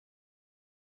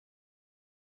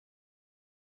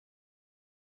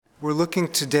We're looking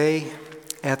today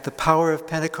at the power of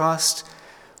Pentecost,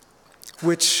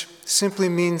 which simply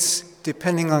means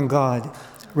depending on God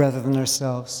rather than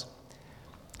ourselves.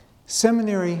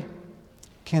 Seminary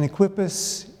can equip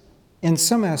us in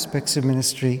some aspects of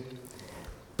ministry,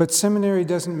 but seminary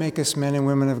doesn't make us men and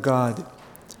women of God.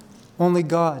 Only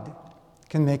God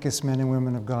can make us men and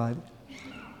women of God.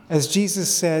 As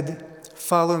Jesus said,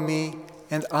 "Follow me,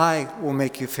 and I will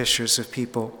make you fishers of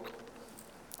people."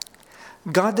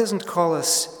 God doesn't call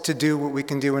us to do what we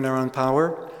can do in our own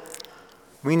power.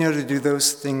 We know to do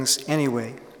those things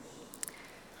anyway.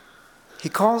 He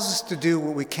calls us to do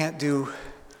what we can't do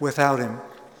without Him.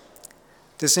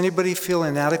 Does anybody feel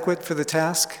inadequate for the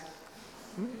task?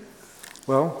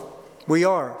 Well, we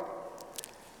are.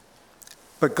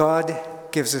 But God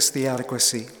gives us the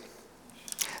adequacy.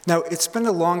 Now, it's been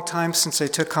a long time since I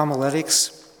took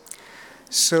homiletics,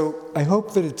 so I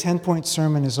hope that a 10-point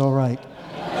sermon is all right.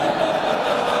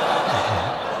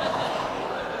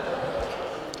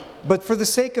 But for the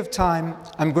sake of time,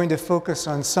 I'm going to focus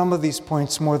on some of these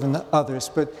points more than others.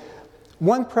 But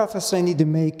one preface I need to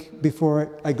make before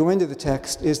I go into the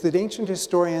text is that ancient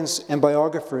historians and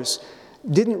biographers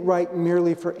didn't write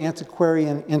merely for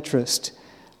antiquarian interest,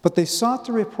 but they sought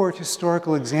to report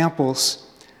historical examples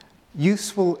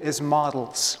useful as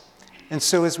models. And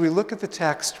so as we look at the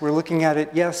text, we're looking at it,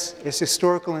 yes, as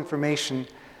historical information,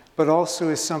 but also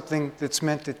as something that's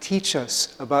meant to teach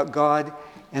us about God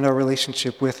and our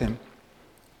relationship with Him.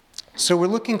 So we're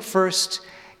looking first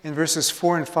in verses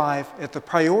 4 and 5 at the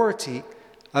priority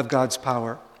of God's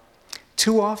power.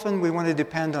 Too often we want to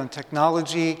depend on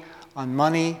technology, on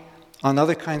money, on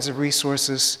other kinds of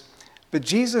resources. But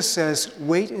Jesus says,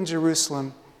 wait in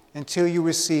Jerusalem until you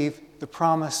receive the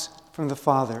promise from the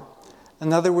Father.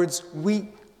 In other words,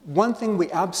 one thing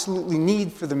we absolutely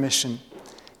need for the mission,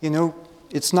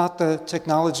 it's not the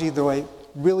technology, though I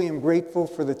really am grateful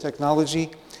for the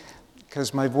technology,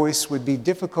 because my voice would be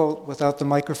difficult without the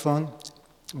microphone.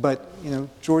 But,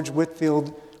 George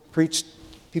Whitefield preached,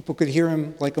 people could hear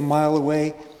him like a mile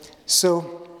away.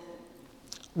 So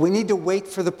we need to wait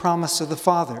for the promise of the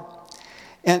Father.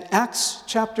 And Acts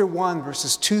chapter 1,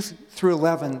 verses 2 through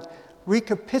 11,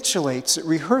 recapitulates, it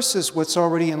rehearses what's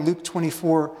already in Luke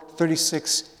 24,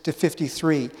 36 to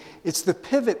 53. It's the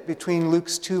pivot between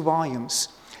Luke's two volumes.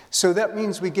 So that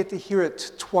means we get to hear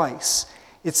it twice.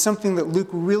 It's something that Luke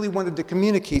really wanted to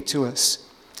communicate to us.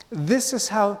 This is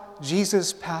how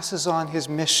Jesus passes on his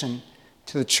mission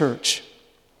to the church.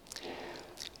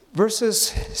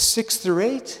 Verses 6 through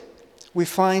 8, we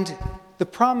find the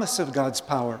promise of God's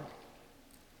power.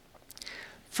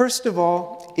 First of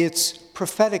all, it's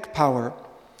prophetic power.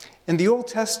 In the Old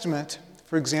Testament,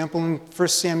 for example, in 1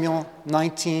 Samuel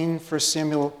 19, 1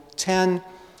 Samuel 10,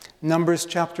 Numbers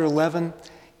chapter 11,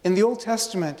 in the Old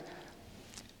Testament,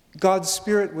 God's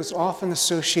Spirit was often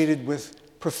associated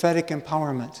with prophetic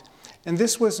empowerment. And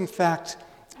this was, in fact,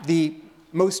 the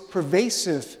most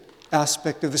pervasive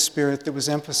aspect of the Spirit that was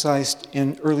emphasized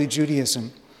in early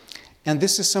Judaism. And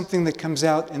this is something that comes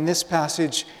out in this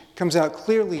passage, comes out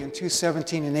clearly in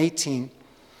 2:17 and 18.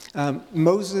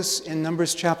 Moses in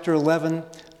Numbers chapter 11,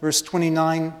 verse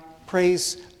 29,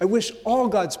 prays, "I wish all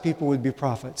God's people would be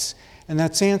prophets." And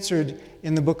that's answered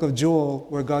in the book of Joel,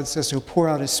 where God says he'll pour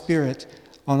out his Spirit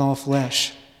on all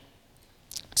flesh.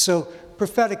 So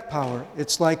prophetic power,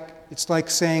 it's like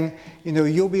saying,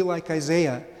 you'll be like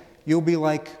Isaiah, you'll be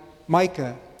like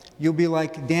Micah, you'll be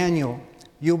like Daniel,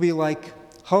 you'll be like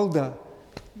Huldah,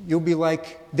 you'll be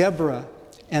like Deborah,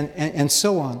 and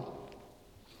so on.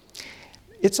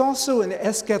 It's also an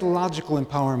eschatological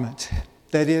empowerment,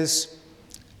 that is,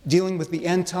 dealing with the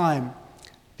end time,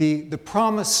 the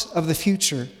promise of the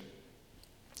future.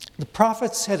 The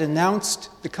prophets had announced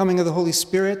the coming of the Holy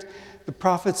Spirit. The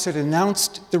prophets had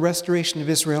announced the restoration of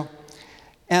Israel.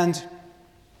 And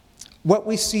what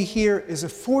we see here is a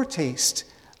foretaste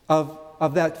of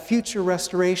that future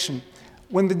restoration.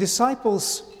 When the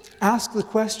disciples ask the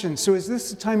question, so is this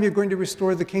the time you're going to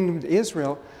restore the kingdom to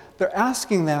Israel? They're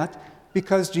asking that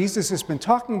because Jesus has been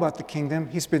talking about the kingdom,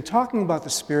 he's been talking about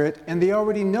the Spirit, and they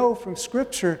already know from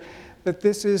Scripture that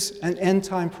this is an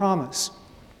end-time promise.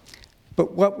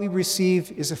 But what we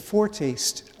receive is a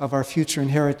foretaste of our future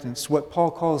inheritance, what Paul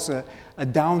calls a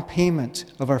down payment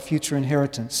of our future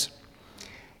inheritance.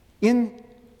 In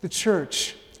the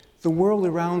church, the world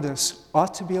around us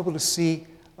ought to be able to see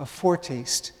a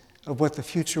foretaste of what the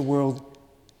future world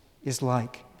is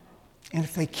like. And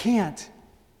if they can't,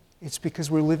 it's because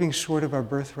we're living short of our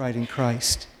birthright in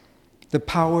Christ, the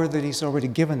power that he's already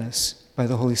given us by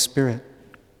the Holy Spirit.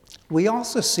 We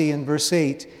also see in verse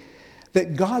 8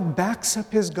 that God backs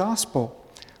up his gospel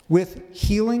with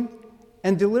healing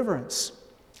and deliverance.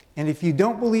 And if you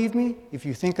don't believe me, if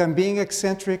you think I'm being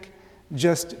eccentric,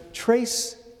 just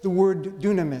trace the word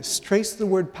dunamis, trace the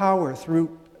word power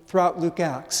throughout Luke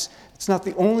Acts. It's not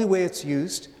the only way it's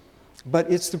used,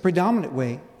 but it's the predominant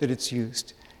way that it's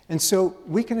used. And so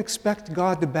we can expect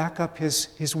God to back up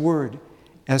his word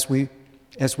as we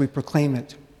proclaim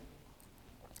it.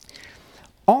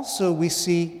 Also, we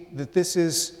see that this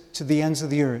is to the ends of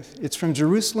the earth. It's from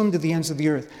Jerusalem to the ends of the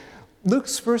earth.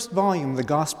 Luke's first volume, the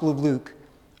Gospel of Luke,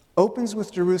 opens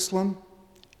with Jerusalem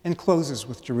and closes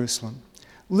with Jerusalem.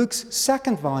 Luke's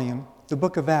second volume, the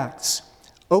book of Acts,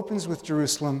 opens with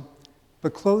Jerusalem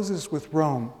but closes with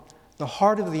Rome, the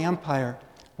heart of the empire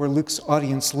where Luke's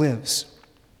audience lives.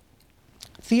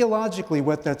 Theologically,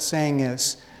 what that's saying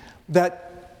is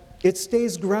that it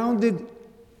stays grounded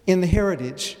in the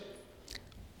heritage,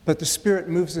 but the Spirit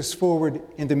moves us forward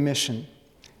into mission.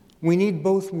 We need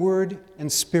both word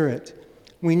and spirit.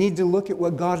 We need to look at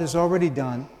what God has already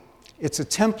done. It's a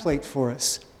template for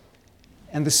us,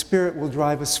 and the Spirit will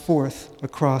drive us forth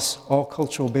across all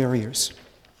cultural barriers.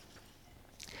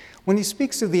 When he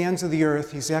speaks of the ends of the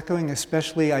earth, he's echoing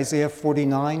especially Isaiah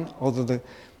 49, although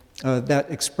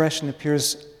that expression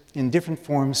appears in different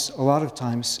forms a lot of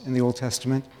times in the Old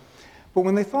Testament. But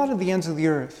when they thought of the ends of the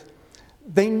earth,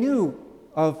 they knew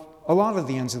of a lot of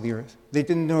the ends of the earth. They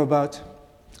didn't know about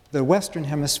the Western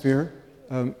Hemisphere,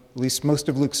 at least most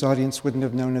of Luke's audience wouldn't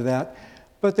have known of that,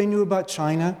 but they knew about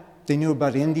China, they knew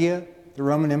about India. The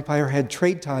Roman Empire had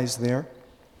trade ties there.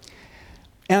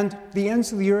 And the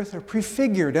ends of the earth are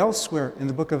prefigured elsewhere in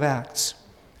the book of Acts.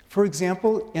 For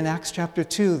example, in Acts chapter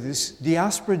 2, these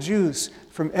diaspora Jews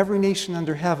from every nation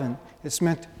under heaven, it's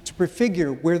meant to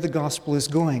prefigure where the gospel is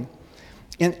going.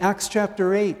 In Acts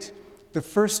chapter 8, the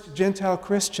first Gentile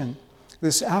Christian,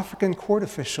 this African court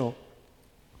official,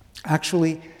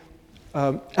 actually,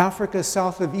 Africa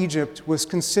south of Egypt was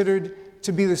considered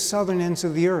to be the southern ends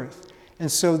of the earth.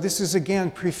 And so this is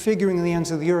again prefiguring the ends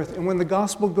of the earth. And when the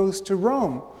gospel goes to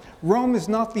Rome, Rome is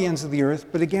not the ends of the earth,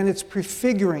 but again it's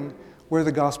prefiguring where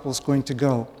the gospel is going to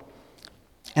go.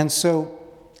 And so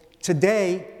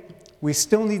today, we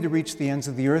still need to reach the ends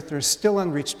of the earth. There are still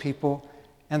unreached people.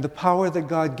 And the power that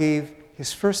God gave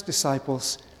his first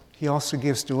disciples, he also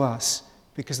gives to us,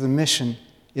 because the mission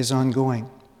is ongoing.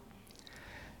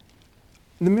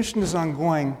 The mission is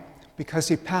ongoing because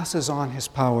he passes on his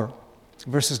power.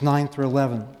 Verses 9 through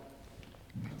 11.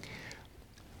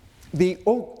 The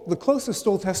closest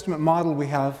Old Testament model we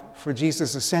have for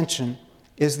Jesus' ascension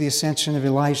is the ascension of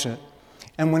Elijah.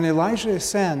 And when Elijah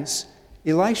ascends,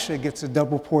 Elisha gets a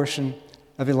double portion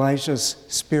of Elijah's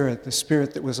spirit, the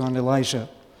spirit that was on Elijah.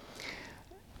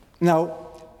 Now,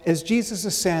 as Jesus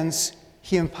ascends,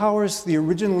 he empowers the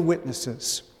original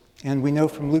witnesses. And we know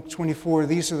from Luke 24,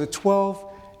 these are the 12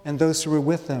 and those who were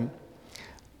with them.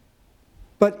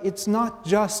 But it's not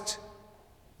just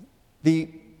the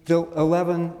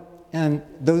 11 and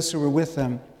those who were with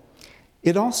them.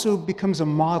 It also becomes a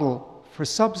model for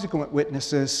subsequent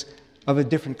witnesses of a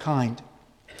different kind.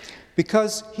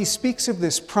 Because he speaks of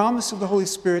this promise of the Holy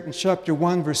Spirit in chapter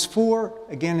 1, verse 4,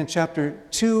 again in chapter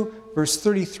 2, verse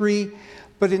 33.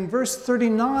 But in verse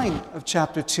 39 of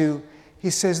chapter 2, he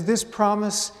says, this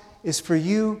promise is for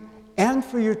you and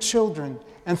for your children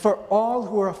and for all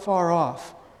who are afar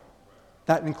off.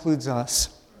 That includes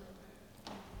us.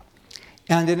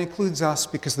 And it includes us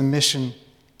because the mission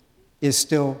is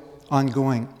still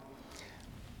ongoing.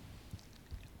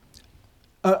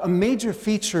 A major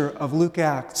feature of Luke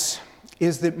Acts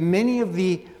is that many of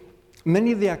the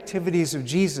activities of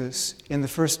Jesus in the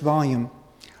first volume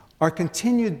are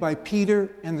continued by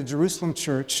Peter and the Jerusalem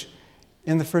church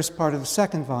in the first part of the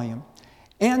second volume,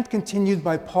 and continued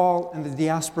by Paul and the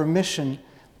diaspora mission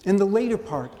in the later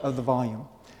part of the volume,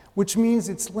 which means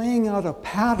it's laying out a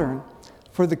pattern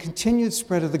for the continued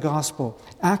spread of the gospel.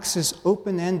 Acts is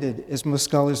open-ended, as most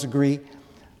scholars agree.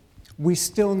 We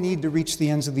still need to reach the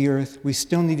ends of the earth. We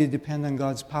still need to depend on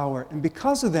God's power. And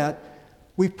because of that,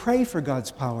 we pray for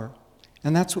God's power.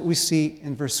 And that's what we see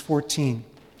in verse 14.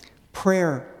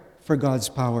 Prayer for God's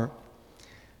power.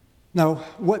 Now,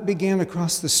 what began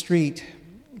across the street,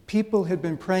 people had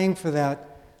been praying for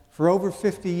that for over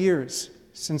 50 years,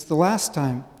 since the last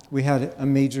time we had a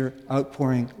major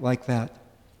outpouring like that.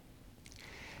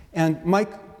 And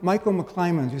Michael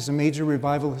McClymont, who's a major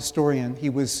revival historian, he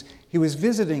was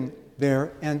visiting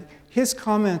there, and his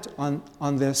comment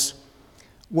on this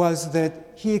was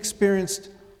that he experienced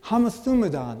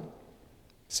hamathumadon.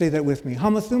 Say that with me,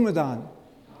 hamathumadon.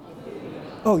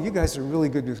 Oh, you guys are really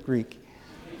good with Greek.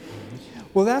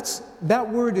 Well, that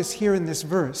word is here in this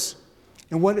verse.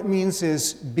 And what it means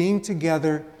is being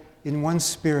together in one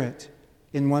spirit,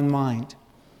 in one mind.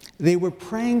 They were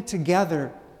praying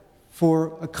together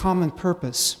for a common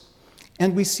purpose.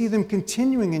 And we see them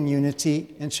continuing in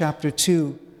unity in chapter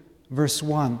 2, verse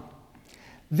 1.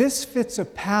 This fits a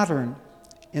pattern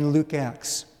in Luke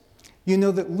Acts. You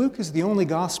know that Luke is the only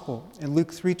gospel in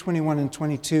Luke 3:21 and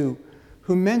 22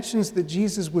 who mentions that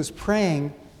Jesus was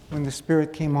praying when the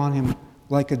Spirit came on him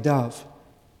like a dove.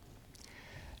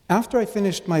 After I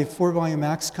finished my 4-volume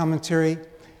Acts commentary,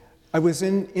 I was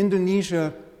in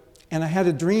Indonesia, and I had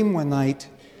a dream one night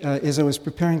as I was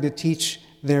preparing to teach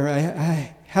there.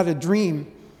 I had a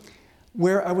dream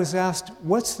where I was asked,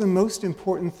 what's the most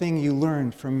important thing you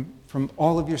learned from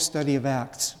all of your study of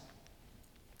Acts?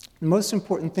 The most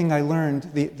important thing I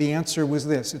learned, the answer was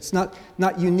this. It's not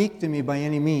unique to me by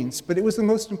any means, but it was the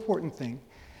most important thing.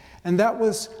 And that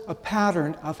was a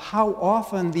pattern of how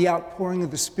often the outpouring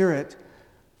of the Spirit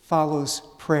follows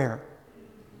prayer.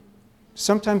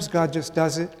 Sometimes God just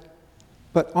does it,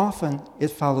 but often it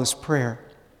follows prayer.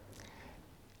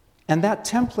 And that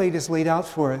template is laid out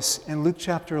for us in Luke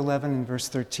chapter 11 and verse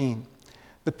 13.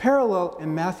 The parallel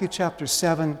in Matthew chapter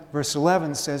 7, verse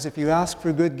 11 says, if you ask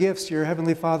for good gifts, your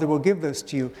heavenly Father will give those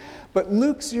to you. But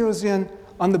Luke zeroes in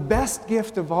on the best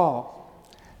gift of all,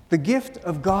 the gift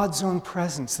of God's own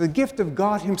presence, the gift of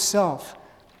God himself,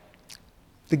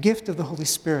 the gift of the Holy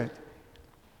Spirit.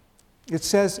 It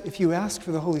says, if you ask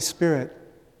for the Holy Spirit,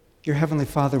 your heavenly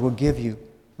Father will give you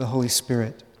the Holy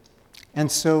Spirit.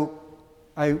 And so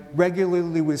I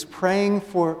regularly was praying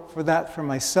for that for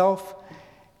myself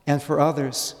and for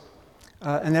others,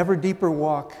 an ever deeper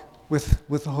walk with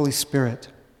the Holy Spirit.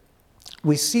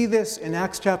 We see this in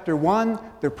Acts chapter 1,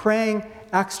 they're praying.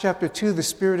 Acts chapter 2, the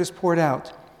Spirit is poured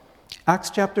out. Acts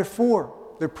chapter 4,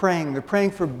 they're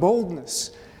praying for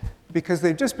boldness because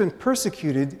they've just been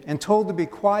persecuted and told to be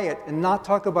quiet and not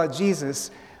talk about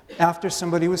Jesus after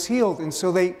somebody was healed. And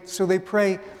so they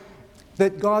pray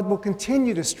that God will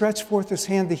continue to stretch forth his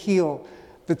hand to heal,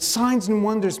 that signs and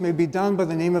wonders may be done by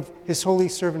the name of his holy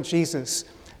servant Jesus.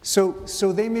 So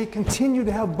they may continue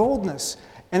to have boldness.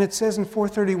 And it says in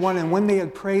 4:31, and when they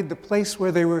had prayed, the place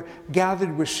where they were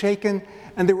gathered was shaken,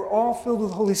 and they were all filled with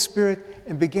the Holy Spirit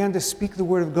and began to speak the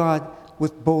word of God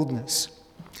with boldness.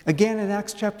 Again in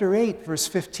Acts chapter 8, verse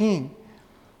 15,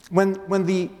 when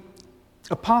the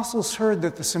apostles heard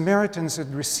that the Samaritans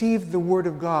had received the word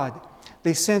of God,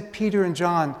 they sent Peter and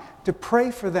John to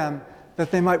pray for them that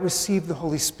they might receive the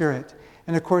Holy Spirit.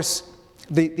 And of course,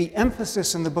 the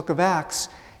emphasis in the book of Acts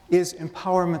is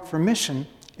empowerment for mission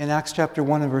in Acts chapter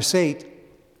 1 and verse 8.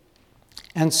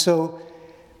 And so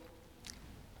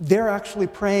they're actually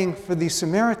praying for the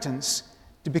Samaritans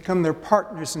to become their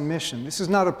partners in mission. This is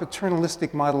not a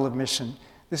paternalistic model of mission.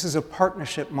 This is a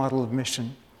partnership model of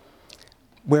mission,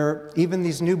 where even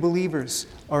these new believers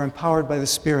are empowered by the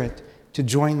Spirit to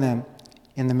join them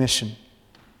in the mission.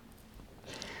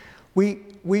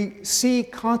 We see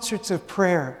concerts of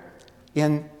prayer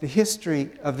in the history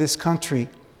of this country,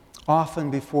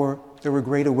 often before there were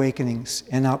great awakenings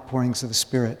and outpourings of the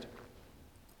Spirit.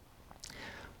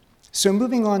 So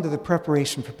moving on to the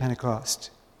preparation for Pentecost.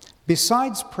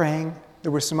 Besides praying,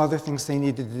 there were some other things they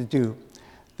needed to do.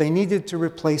 They needed to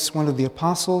replace one of the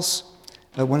apostles,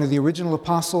 one of the original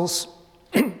apostles.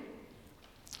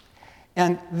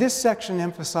 And this section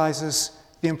emphasizes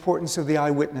the importance of the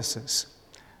eyewitnesses.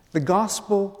 The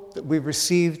gospel that we've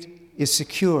received is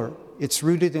secure. It's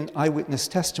rooted in eyewitness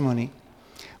testimony.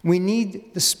 We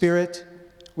need the Spirit.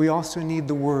 We also need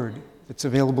the Word that's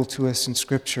available to us in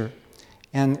Scripture.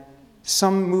 And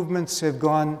some movements have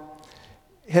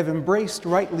embraced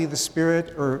rightly the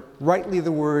Spirit or rightly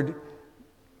the Word,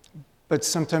 but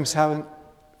sometimes haven't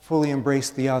fully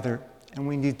embraced the other. And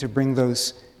we need to bring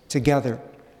those together.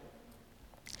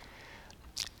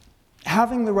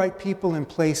 Having the right people in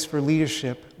place for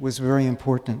leadership was very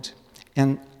important.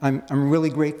 And I'm really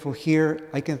grateful here.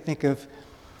 I can think of,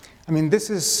 this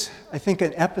is, I think,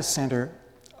 an epicenter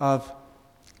of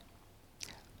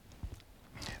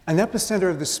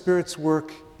the Spirit's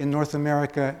work in North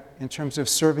America in terms of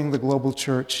serving the global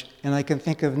church. And I can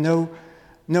think of no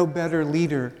better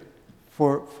leader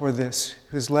for this,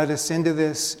 who's led us into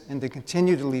this and to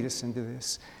continue to lead us into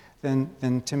this,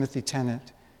 than Timothy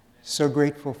Tennant. So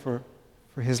grateful for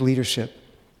his leadership.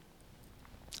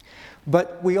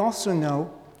 But we also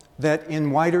know that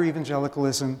in wider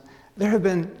evangelicalism, there have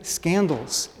been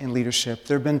scandals in leadership.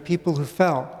 There have been people who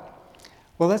fell.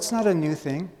 Well, that's not a new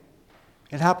thing.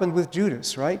 It happened with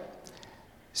Judas, right?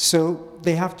 So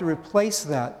they have to replace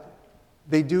that.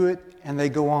 They do it and they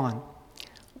go on.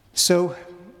 So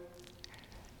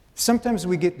sometimes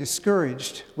we get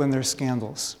discouraged when there's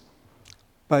scandals,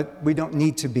 but we don't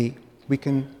need to be. We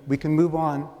can move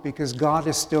on because God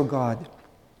is still God.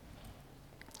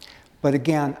 But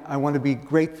again, I want to be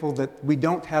grateful that we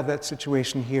don't have that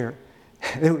situation here,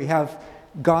 that we have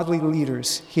godly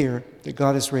leaders here that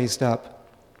God has raised up.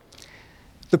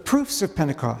 The proofs of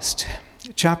Pentecost,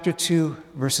 chapter 2,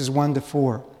 verses 1 to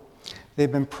 4.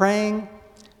 They've been praying,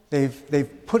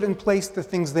 they've put in place the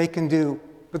things they can do,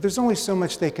 but there's only so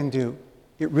much they can do.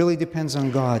 It really depends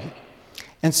on God.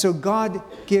 And so God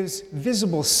gives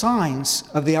visible signs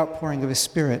of the outpouring of His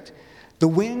Spirit. The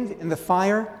wind and the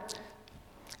fire,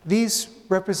 these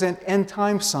represent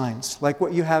end-time signs, like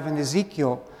what you have in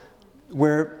Ezekiel,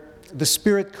 where the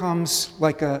Spirit comes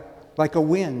like a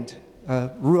wind.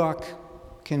 Ruach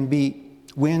can be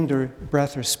wind or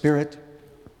breath or spirit.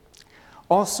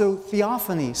 Also,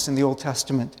 theophanies in the Old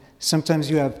Testament. Sometimes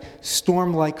you have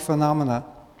storm-like phenomena.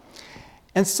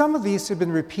 And some of these have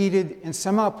been repeated in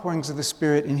some outpourings of the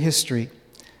Spirit in history.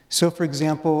 So, for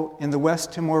example, in the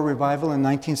West Timor revival in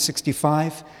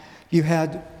 1965, you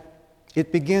had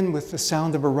it begin with the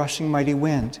sound of a rushing mighty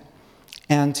wind.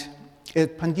 And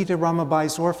at Pandita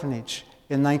Ramabai's orphanage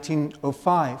in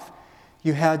 1905,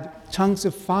 you had tongues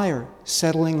of fire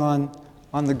settling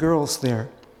on the girls there.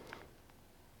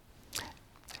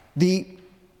 The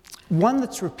one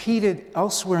that's repeated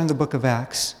elsewhere in the book of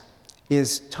Acts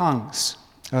is tongues.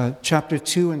 Chapter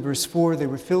 2 and verse 4, they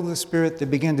were filled with the Spirit. They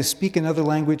began to speak in other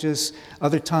languages,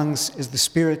 other tongues, as the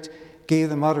Spirit gave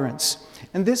them utterance.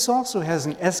 And this also has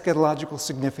an eschatological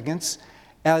significance,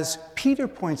 as Peter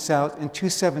points out in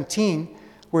 2:17,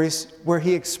 where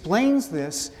he explains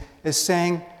this as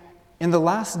saying, in the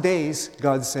last days,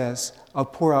 God says, I'll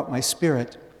pour out my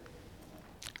Spirit.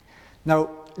 Now,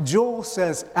 Joel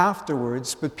says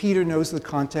afterwards, but Peter knows the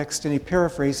context and he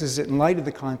paraphrases it in light of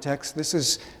the context. This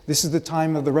is the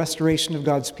time of the restoration of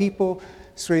God's people.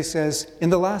 So he says, in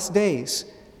the last days,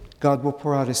 God will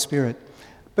pour out His Spirit.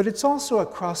 But it's also a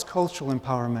cross-cultural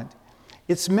empowerment.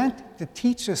 It's meant to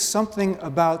teach us something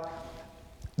about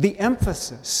the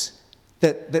emphasis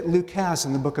that Luke has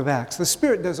in the book of Acts. The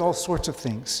Spirit does all sorts of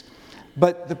things,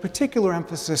 but the particular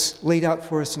emphasis laid out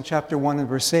for us in chapter 1 and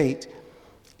verse 8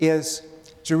 is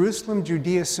Jerusalem,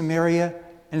 Judea, Samaria,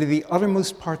 and to the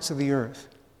uttermost parts of the earth.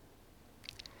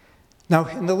 Now,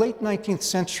 in the late 19th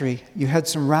century, you had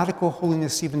some radical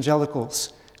holiness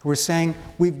evangelicals who were saying,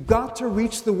 we've got to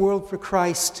reach the world for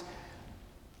Christ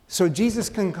so Jesus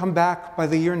can come back by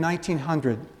the year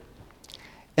 1900.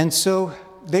 And so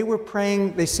they were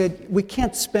praying, they said, we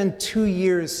can't spend 2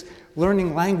 years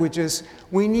learning languages,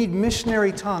 we need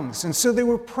missionary tongues. And so they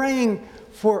were praying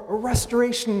for a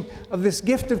restoration of this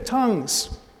gift of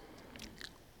tongues.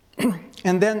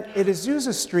 And then at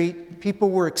Azusa Street, people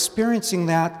were experiencing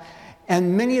that,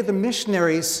 and many of the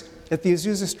missionaries at the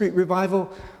Azusa Street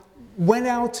revival went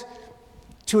out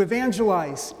to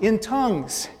evangelize in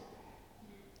tongues.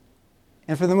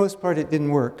 And for the most part, it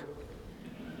didn't work.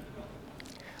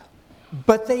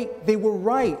 But they were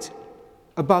right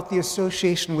about the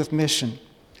association with mission.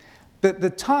 The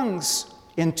tongues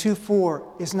in 2:4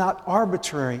 is not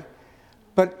arbitrary,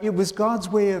 but it was God's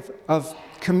way of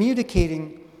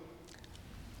communicating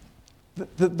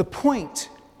the point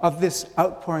of this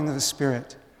outpouring of the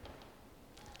Spirit.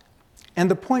 And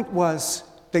the point was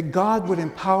that God would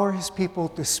empower His people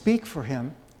to speak for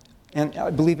Him. And I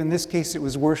believe in this case it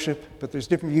was worship, but there's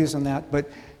different views on that. But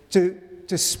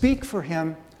to speak for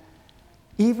Him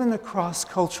even across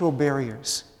cultural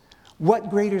barriers. What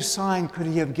greater sign could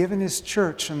He have given His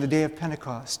church on the day of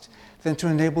Pentecost than to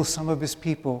enable some of His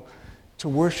people to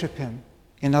worship Him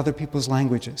in other people's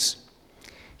languages?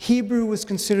 Hebrew was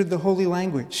considered the holy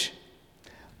language,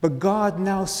 but God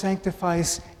now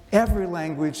sanctifies every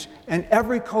language and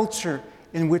every culture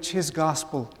in which His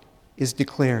gospel is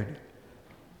declared.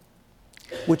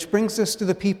 Which brings us to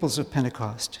the peoples of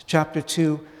Pentecost, chapter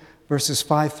 2, verses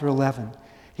 5 through 11.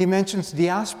 He mentions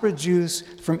diaspora Jews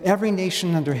from every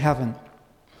nation under heaven.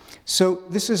 So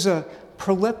this is a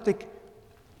proleptic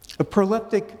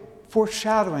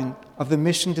foreshadowing of the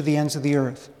mission to the ends of the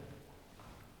earth.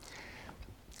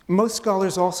 Most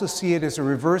scholars also see it as a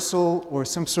reversal or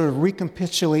some sort of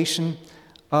recapitulation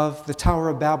of the Tower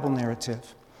of Babel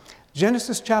narrative.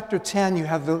 Genesis chapter 10, you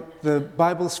have the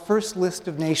Bible's first list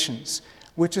of nations,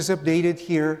 which is updated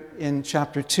here in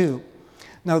chapter 2.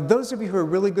 Now, those of you who are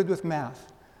really good with math,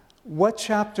 what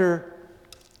chapter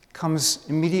comes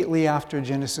immediately after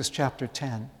Genesis chapter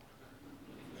 10?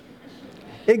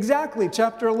 Exactly,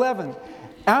 chapter 11.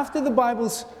 After the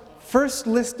Bible's first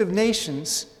list of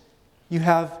nations, you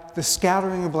have the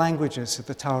scattering of languages at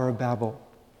the Tower of Babel.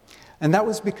 And that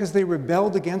was because they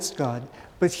rebelled against God.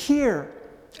 But here,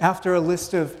 after a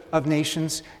list of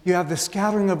nations, you have the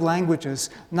scattering of languages,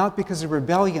 not because of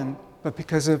rebellion, but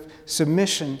because of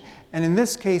submission. And in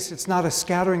this case, it's not a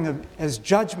scattering as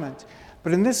judgment,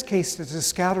 but in this case, it's a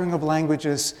scattering of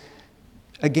languages,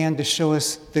 again, to show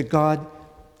us that God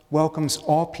welcomes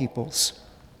all peoples.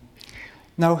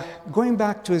 Now, going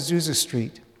back to Azusa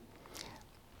Street,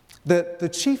 the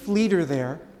chief leader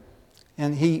there,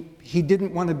 and he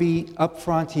didn't want to be up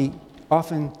front. He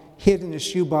often hid in his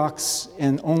shoebox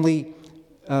and only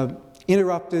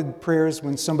interrupted prayers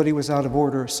when somebody was out of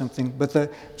order or something. But the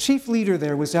chief leader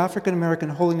there was African-American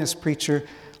holiness preacher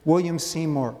William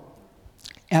Seymour.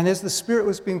 And as the Spirit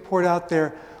was being poured out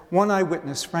there, one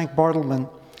eyewitness, Frank Bartleman,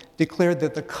 declared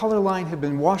that the color line had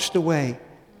been washed away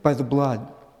by the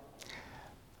blood.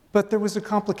 But there was a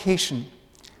complication.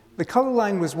 The color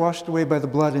line was washed away by the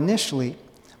blood initially,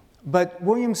 but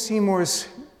William Seymour's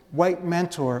white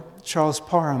mentor, Charles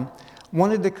Parham,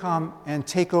 wanted to come and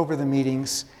take over the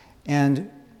meetings and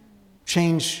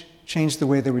change the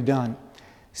way they were done.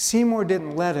 Seymour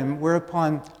didn't let him,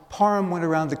 whereupon Parham went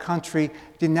around the country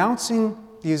denouncing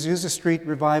the Azusa Street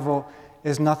revival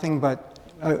as nothing but,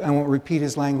 I won't repeat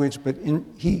his language, but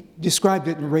he described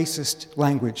it in racist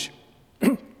language.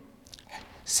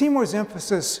 Seymour's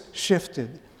emphasis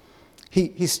shifted.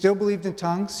 He still believed in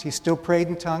tongues. He still prayed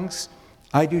in tongues.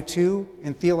 I do too.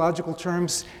 In theological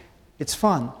terms, it's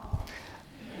fun.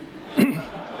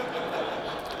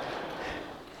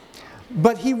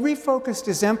 But he refocused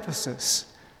his emphasis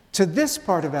to this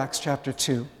part of Acts chapter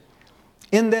 2,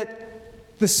 in that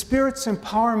the Spirit's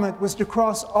empowerment was to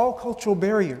cross all cultural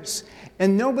barriers,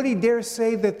 and nobody dares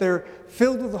say that they're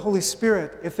filled with the Holy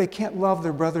Spirit if they can't love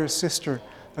their brother or sister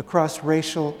across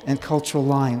racial and cultural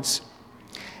lines.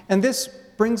 And this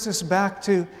brings us back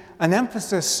to an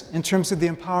emphasis in terms of the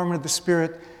empowerment of the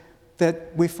Spirit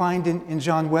that we find in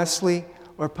John Wesley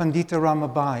or Pandita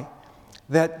Ramabai,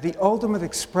 that the ultimate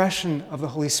expression of the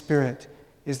Holy Spirit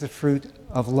is the fruit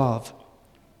of love.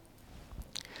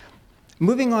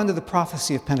 Moving on to the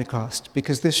prophecy of Pentecost,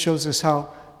 because this shows us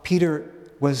how Peter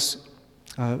was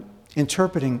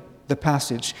interpreting the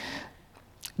passage.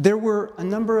 There were a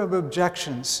number of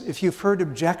objections. If you've heard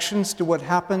objections to what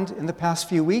happened in the past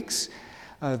few weeks,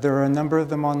 there are a number of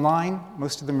them online.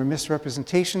 Most of them are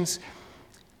misrepresentations.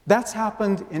 That's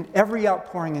happened in every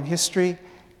outpouring in history,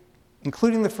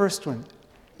 including the first one.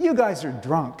 You guys are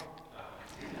drunk.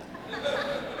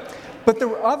 But there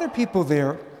were other people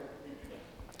there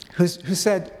who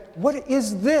said, "What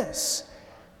is this?"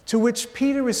 To which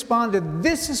Peter responded,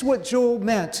 "This is what Joel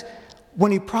meant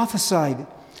when he prophesied.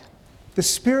 The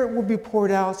Spirit will be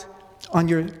poured out on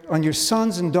your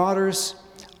sons and daughters,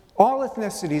 all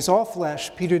ethnicities, all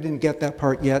flesh." Peter didn't get that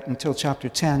part yet until chapter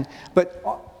 10. But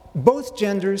both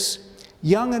genders,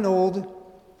 young and old,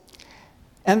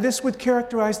 and this would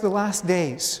characterize the last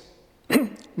days.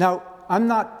 Now, I'm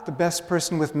not the best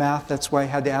person with math. That's why I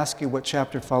had to ask you what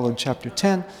chapter followed chapter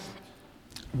 10.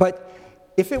 But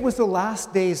if it was the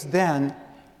last days then,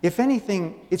 if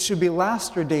anything, it should be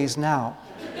laster days now.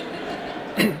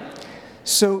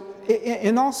 So,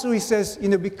 and also he says,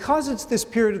 because it's this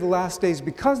period of the last days,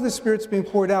 because the Spirit's being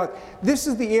poured out, this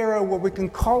is the era where we can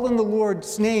call in the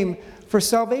Lord's name for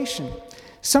salvation.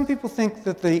 Some people think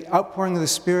that the outpouring of the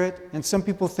Spirit, and some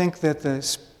people think that the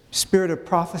spirit of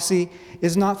prophecy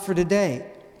is not for today.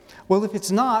 Well, if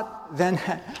it's not, then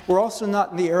we're also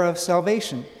not in the era of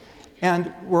salvation.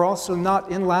 And we're also not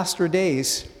in laster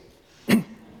days.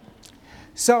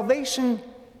 Salvation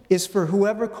is for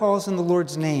whoever calls in the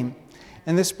Lord's name.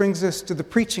 And this brings us to the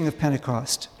preaching of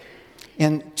Pentecost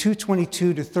in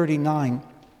 2:22 to 39.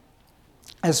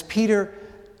 As Peter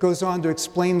goes on to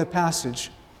explain the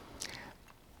passage,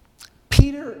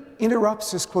 Peter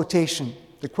interrupts his quotation.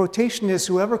 The quotation is,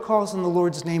 "Whoever calls on the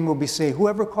Lord's name will be saved.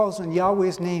 Whoever calls on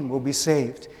Yahweh's name will be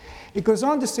saved." It goes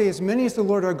on to say, "As many as the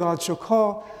Lord our God shall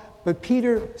call," but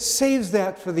Peter saves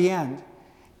that for the end.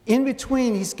 In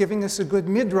between, he's giving us a good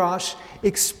midrash,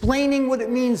 explaining what it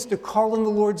means to call on the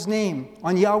Lord's name,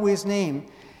 on Yahweh's name.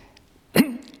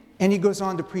 And he goes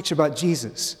on to preach about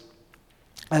Jesus.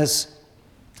 As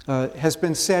has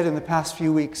been said in the past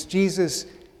few weeks, Jesus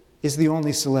is the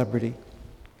only celebrity.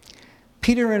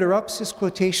 Peter interrupts his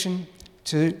quotation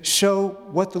to show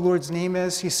what the Lord's name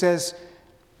is. He says,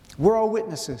 we're all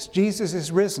witnesses. Jesus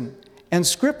is risen. And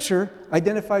Scripture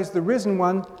identifies the risen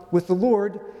one with the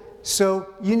Lord. So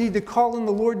you need to call on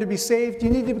the Lord to be saved. You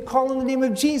need to call on the name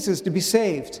of Jesus to be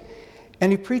saved.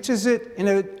 And he preaches it in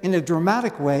a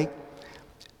dramatic way,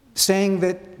 saying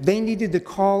that they needed to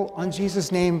call on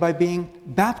Jesus' name by being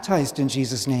baptized in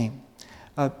Jesus' name.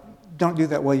 Don't do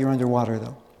that while you're underwater,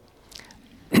 though.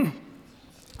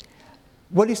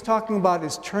 What he's talking about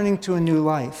is turning to a new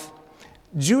life.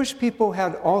 Jewish people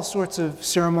had all sorts of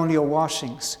ceremonial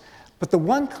washings, but the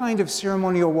one kind of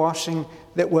ceremonial washing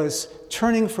that was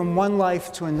turning from one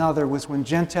life to another was when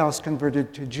Gentiles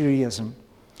converted to Judaism.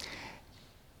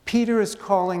 Peter is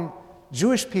calling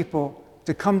Jewish people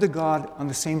to come to God on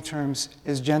the same terms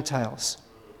as Gentiles.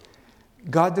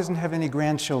 God doesn't have any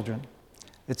grandchildren.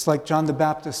 It's like John the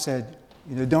Baptist said,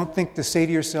 don't think to say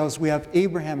to yourselves, we have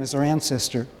Abraham as our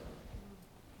ancestor.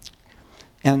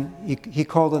 And he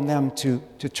called on them to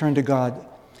turn to God.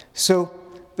 So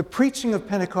the preaching of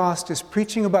Pentecost is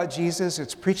preaching about Jesus,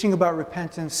 it's preaching about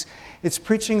repentance, it's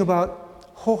preaching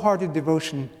about wholehearted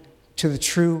devotion to the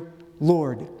true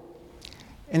Lord.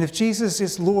 And if Jesus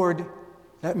is Lord,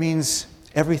 that means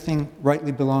everything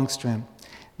rightly belongs to him.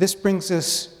 This brings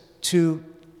us to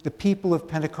the people of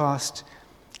Pentecost.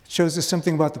 It shows us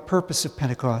something about the purpose of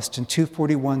Pentecost in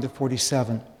 2:41 to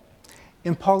 47.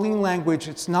 In Pauline language,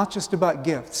 it's not just about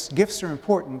gifts. Gifts are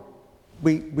important.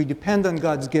 We depend on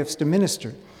God's gifts to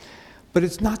minister. But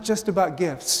it's not just about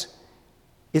gifts.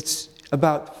 It's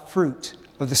about fruit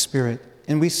of the Spirit.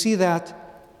 And we see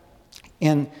that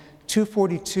in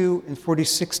 2:42 and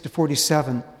 46 to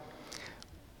 47,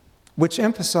 which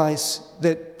emphasize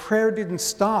that prayer didn't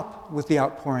stop with the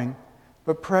outpouring,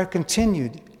 but prayer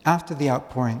continued after the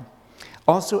outpouring.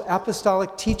 Also,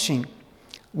 apostolic teaching,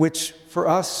 which for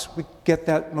us, we get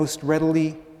that most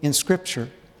readily in Scripture,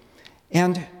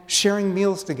 and sharing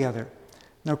meals together.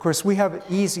 Now, of course, we have it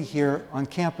easy here on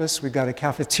campus. We've got a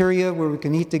cafeteria where we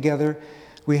can eat together.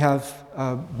 We have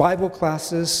Bible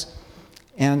classes,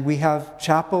 and we have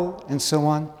chapel, and so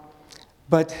on.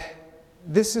 But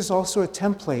this is also a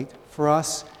template for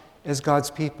us as God's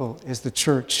people, as the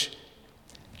church,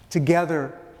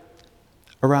 together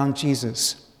around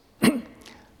Jesus.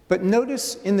 But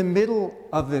notice in the middle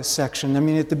of this section,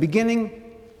 at the beginning,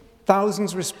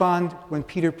 thousands respond when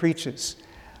Peter preaches.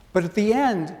 But at the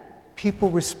end, people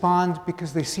respond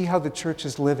because they see how the church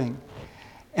is living.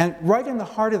 And right in the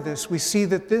heart of this, we see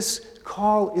that this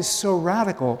call is so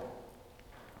radical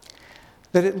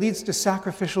that it leads to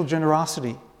sacrificial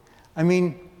generosity.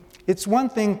 It's one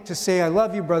thing to say, I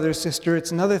love you, brother or sister.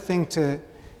 It's another thing to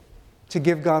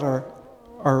give God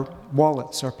our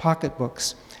wallets, our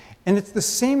pocketbooks. And it's the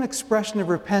same expression of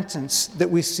repentance that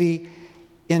we see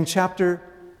in chapter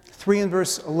 3 and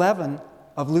verse 11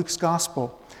 of Luke's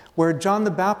Gospel, where John the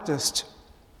Baptist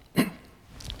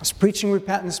was preaching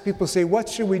repentance. People say, what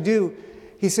should we do?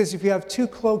 He says, if you have 2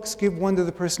 cloaks, give one to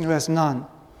the person who has none.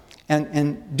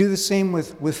 And do the same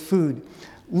with food.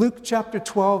 Luke chapter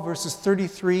 12, verse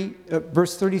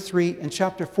 33, and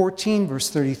chapter 14, verse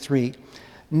 33.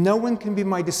 No one can be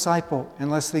my disciple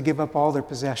unless they give up all their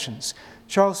possessions.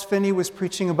 Charles Finney was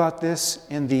preaching about this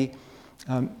in the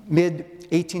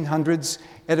mid-1800s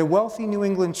at a wealthy New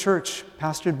England church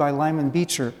pastored by Lyman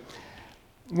Beecher.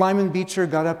 Lyman Beecher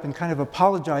got up and kind of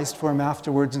apologized for him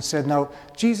afterwards and said, no,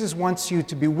 Jesus wants you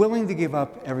to be willing to give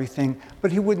up everything,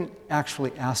 but he wouldn't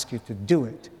actually ask you to do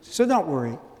it. So don't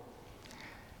worry.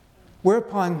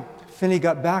 Whereupon Finney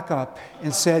got back up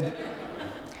and said,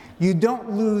 you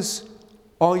don't lose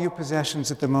all your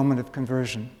possessions at the moment of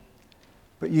conversion,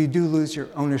 but you do lose your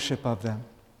ownership of them.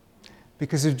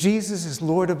 Because if Jesus is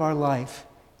Lord of our life,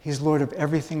 he's Lord of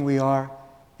everything we are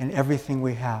and everything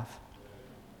we have.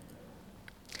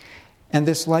 And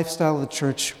this lifestyle of the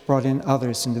church brought in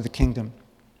others into the kingdom.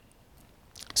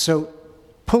 So,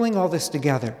 pulling all this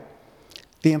together,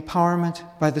 the empowerment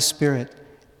by the Spirit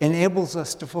enables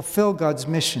us to fulfill God's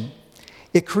mission.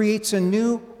 It creates a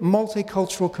new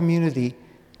multicultural community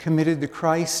committed to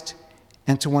Christ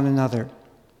and to one another.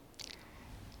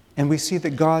 And we see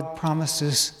that God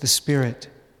promises the Spirit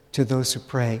to those who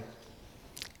pray.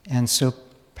 And so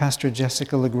Pastor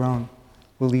Jessica Legrone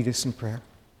will lead us in prayer.